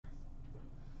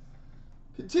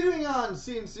Continuing on,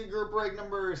 CNC group break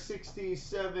number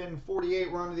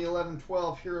 6748. We're on to the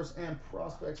 11-12 Heroes and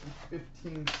Prospects in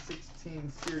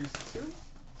 15-16 Series 2.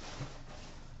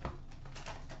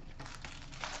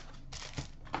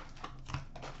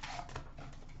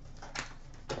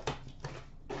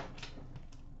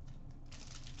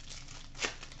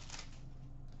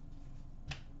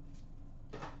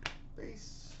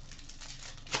 Base.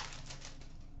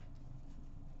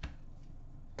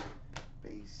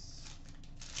 Base.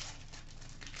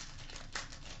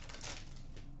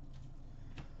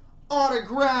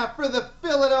 Autograph for the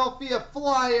Philadelphia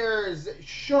Flyers,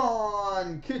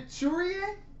 Sean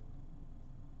Couturier.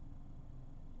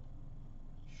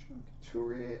 Sean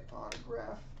Couturier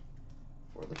autograph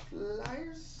for the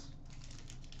Flyers.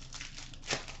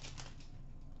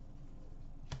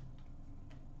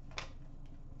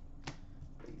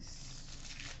 Base.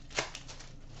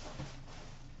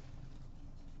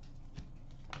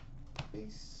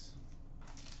 Base.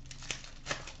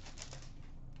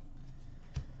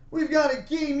 We've got a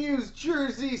game-used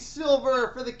jersey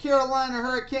silver for the Carolina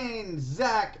Hurricanes,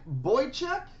 Zach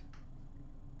Boychuk.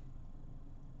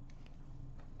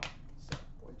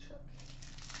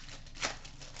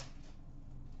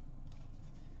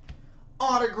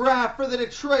 Autograph for the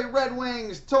Detroit Red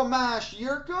Wings, Tomas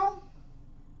Jurko.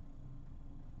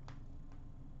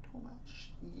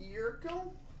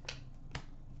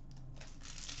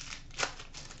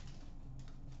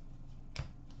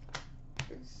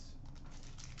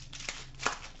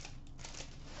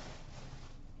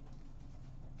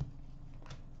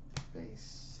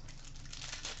 Base.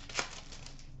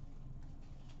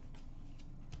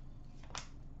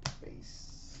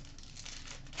 Base.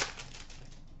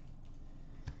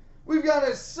 We've got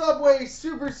a Subway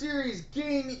Super Series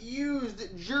game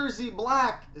used jersey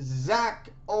black, Zach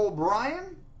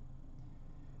O'Brien.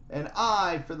 And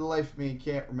I, for the life of me,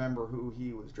 can't remember who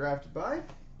he was drafted by.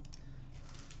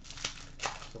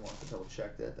 Someone wants to double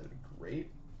check that. That'd be great.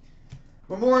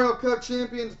 Memorial Cup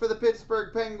champions for the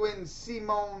Pittsburgh Penguins,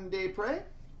 Simone Desprez.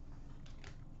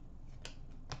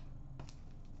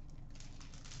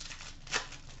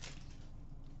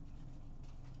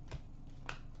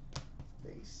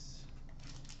 Base.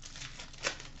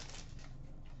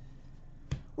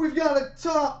 We've got a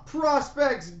Top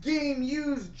Prospects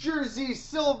game-used jersey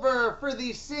silver for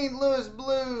the St. Louis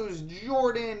Blues,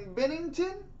 Jordan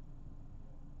Binnington.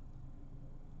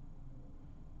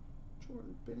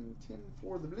 Binnington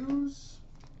for the Blues.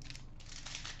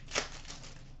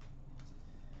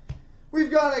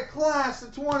 We've got a class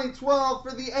of 2012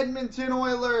 for the Edmonton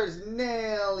Oilers,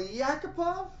 Nail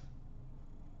Yakupov.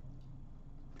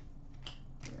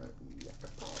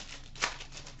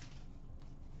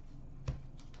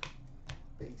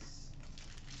 Base.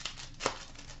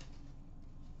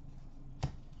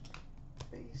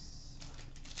 Base.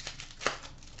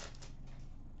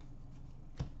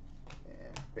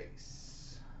 And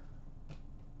base.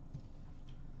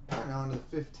 And on to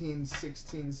the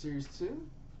 15-16 Series 2.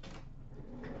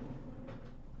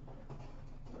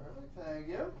 Perfect, thank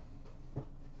you.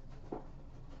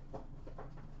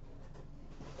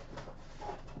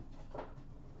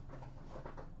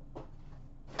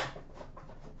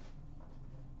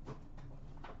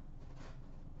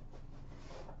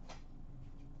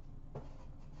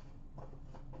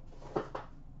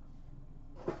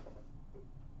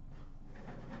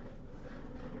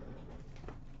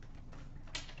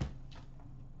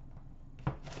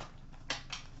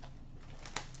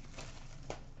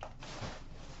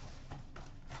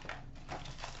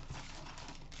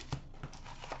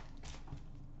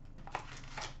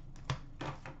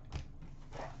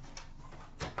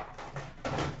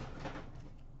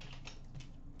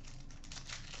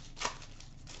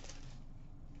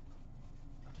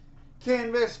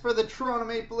 Canvas for the Toronto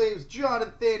Maple Leafs,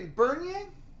 Jonathan Bernier.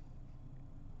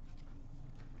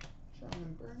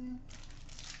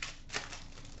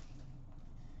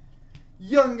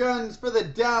 Young Guns for the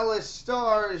Dallas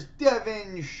Stars,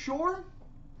 Devin Shore.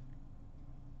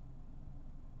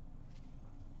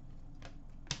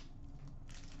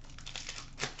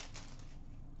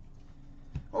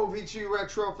 OVG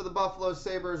Retro for the Buffalo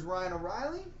Sabres, Ryan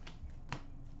O'Reilly.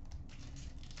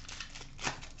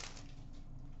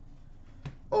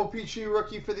 OPG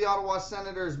Rookie for the Ottawa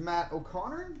Senators, Matt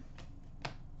O'Connor.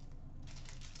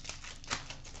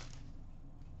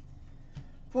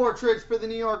 Portraits for the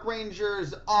New York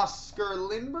Rangers, Oscar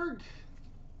Lindberg.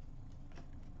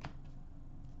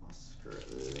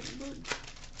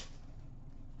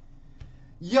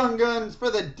 Young Guns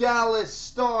for the Dallas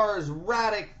Stars,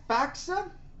 Radek Faksa.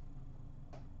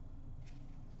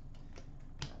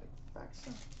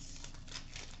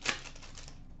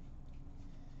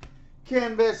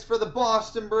 Canvas for the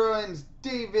Boston Bruins,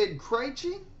 David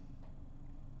Krejci.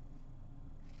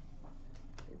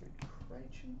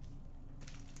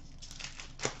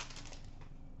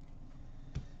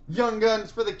 Young Guns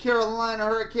for the Carolina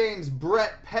Hurricanes,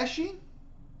 Brett Pesce.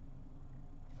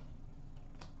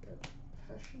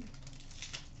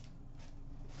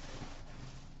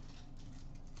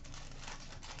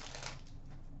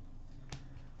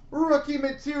 Rookie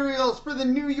materials for the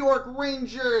New York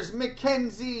Rangers,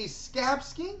 Mackenzie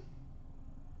Skapski.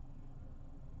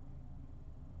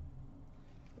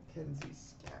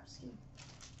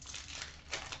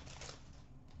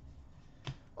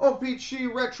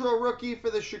 OPC Retro Rookie for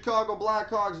the Chicago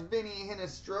Blackhawks, Vinny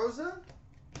Hinostroza.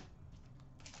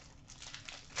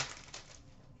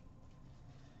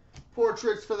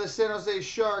 Portraits for the San Jose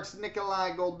Sharks,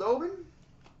 Nikolai Goldobin.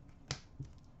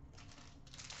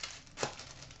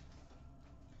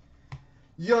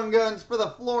 Young Guns for the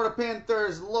Florida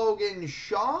Panthers, Logan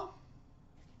Shaw.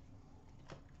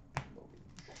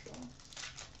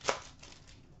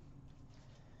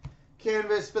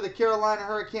 Canvas for the Carolina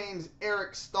Hurricanes,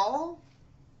 Eric Stahl.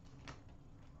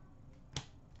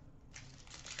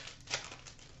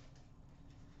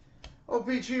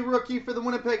 OPG Rookie for the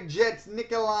Winnipeg Jets,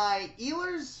 Nikolai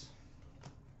Ehlers.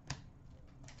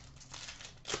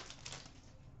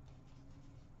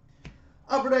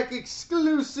 Upper Deck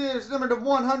Exclusives, number to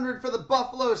 100 for the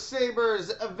Buffalo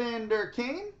Sabres, Evander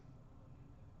Kane.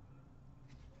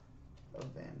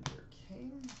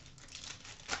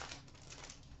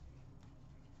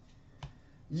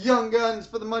 Young Guns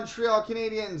for the Montreal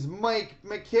Canadiens, Mike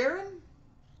McCarron.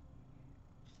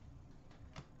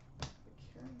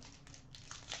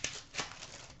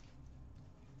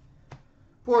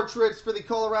 Portraits for the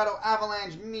Colorado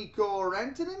Avalanche, Mikko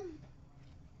Rantanen.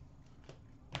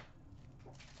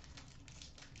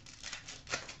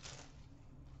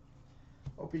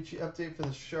 OPG update for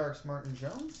the Sharks, Martin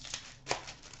Jones.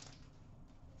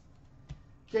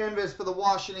 Canvas for the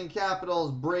Washington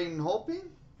Capitals, Braden Holtby.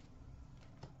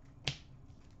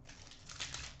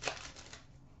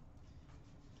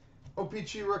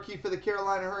 OPG Rookie for the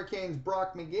Carolina Hurricanes,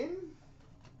 Brock McGinn.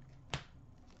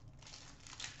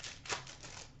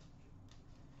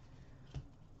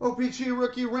 OPG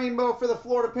Rookie Rainbow for the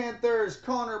Florida Panthers,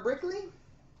 Connor Brickley.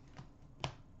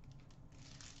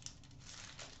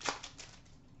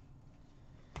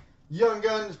 Young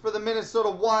Guns for the Minnesota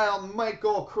Wild,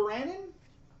 Michael Karanin.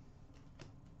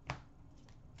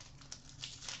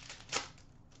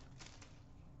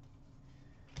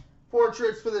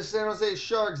 Portraits for the San Jose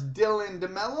Sharks, Dylan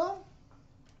DeMello.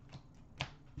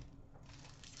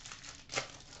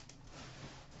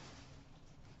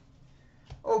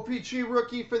 OPG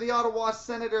Rookie for the Ottawa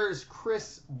Senators,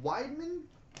 Chris Weidman.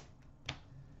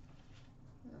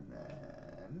 And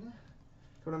then,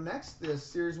 coming up next, this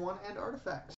Series 1 and Artifacts.